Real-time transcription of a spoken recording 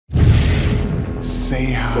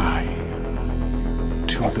Say hi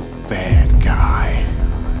to the bad guy.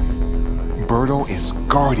 Birdo is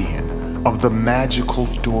guardian of the magical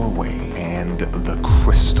doorway and the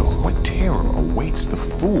crystal. What terror awaits the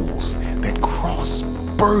fools that cross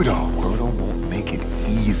Birdo? Birdo won't make it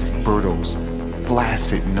easy. Birdo's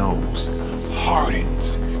flaccid nose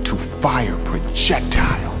hardens to fire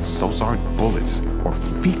projectiles. Those aren't bullets or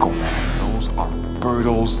fecal matter. Those are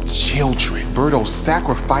Birdo's children. Birdo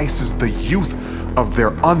sacrifices the youth of their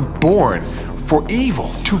unborn for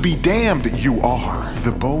evil. To be damned you are.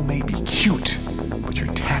 The bow may be cute, but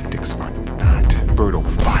your tactics are not. Birdo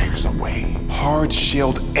fires away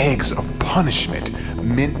hard-shelled eggs of punishment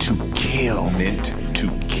meant to kill. Meant to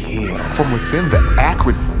kill. From within the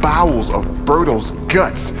acrid bowels of Birdo's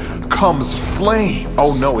guts comes flame.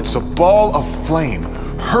 Oh no, it's a ball of flame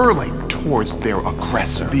hurling towards their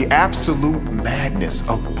aggressor. The absolute madness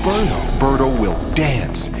of Birdo. Birdo will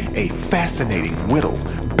dance a fascinating whittle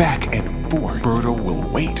back and forth. Birdo will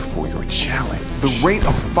wait for your challenge. The rate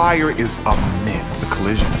of fire is immense. The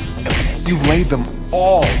collision is imminent. You laid them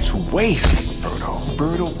all to waste, Birdo.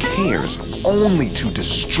 Birdo cares only to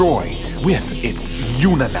destroy with its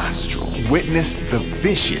uninostril. Witness the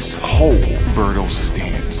vicious hole. Birdo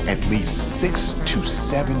stands at least 6 to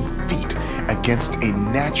 7 feet against a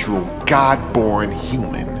natural God-born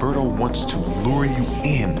human. Birdo wants to lure you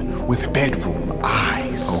in with bedroom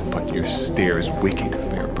eyes. Oh, but your stare is wicked,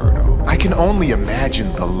 fair Birdo. I can only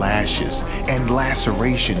imagine the lashes and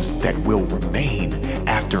lacerations that will remain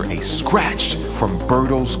after a scratch from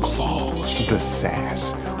Birdo's claws. The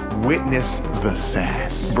sass. Witness the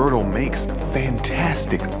sass. Birdo makes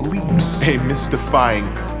fantastic leaps. A mystifying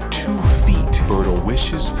 2 feet. Birdo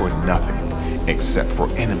wishes for nothing except for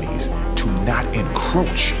enemies to not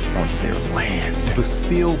encroach on their land. The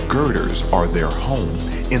steel girders are their home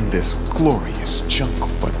in this glorious jungle,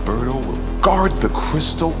 but Birdo will guard the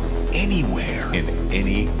crystal anywhere, in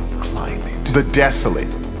any climate. The desolate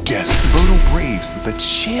desert. Birdo braves the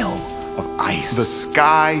chill of ice. The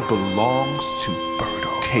sky belongs to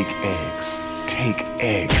Birdo. Take eggs. Take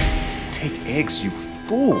eggs. Take eggs, you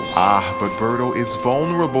fools. Ah, but Birdo is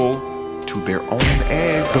vulnerable to their own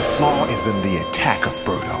eggs. The flaw is in the attack of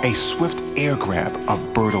Birdo. A swift air grab of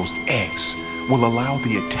Birdo's eggs will allow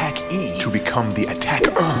the attackee to become the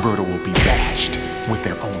attacker. Birdo will be bashed with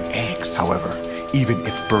their own eggs. However, even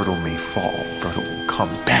if Birdo may fall, Birdo will come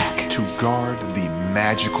back to guard the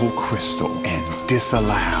magical crystal and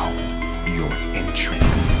disallow your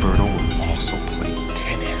entrance. Birdo will also play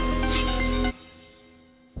tennis.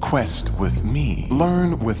 Quest with me.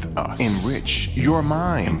 Learn with us. Enrich your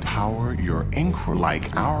mind. Empower your inquiry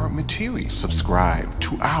like our material. Subscribe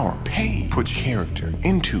to our page. Put character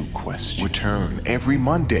into question. Return every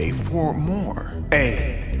Monday for more.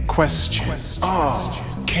 A question.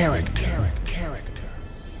 Character.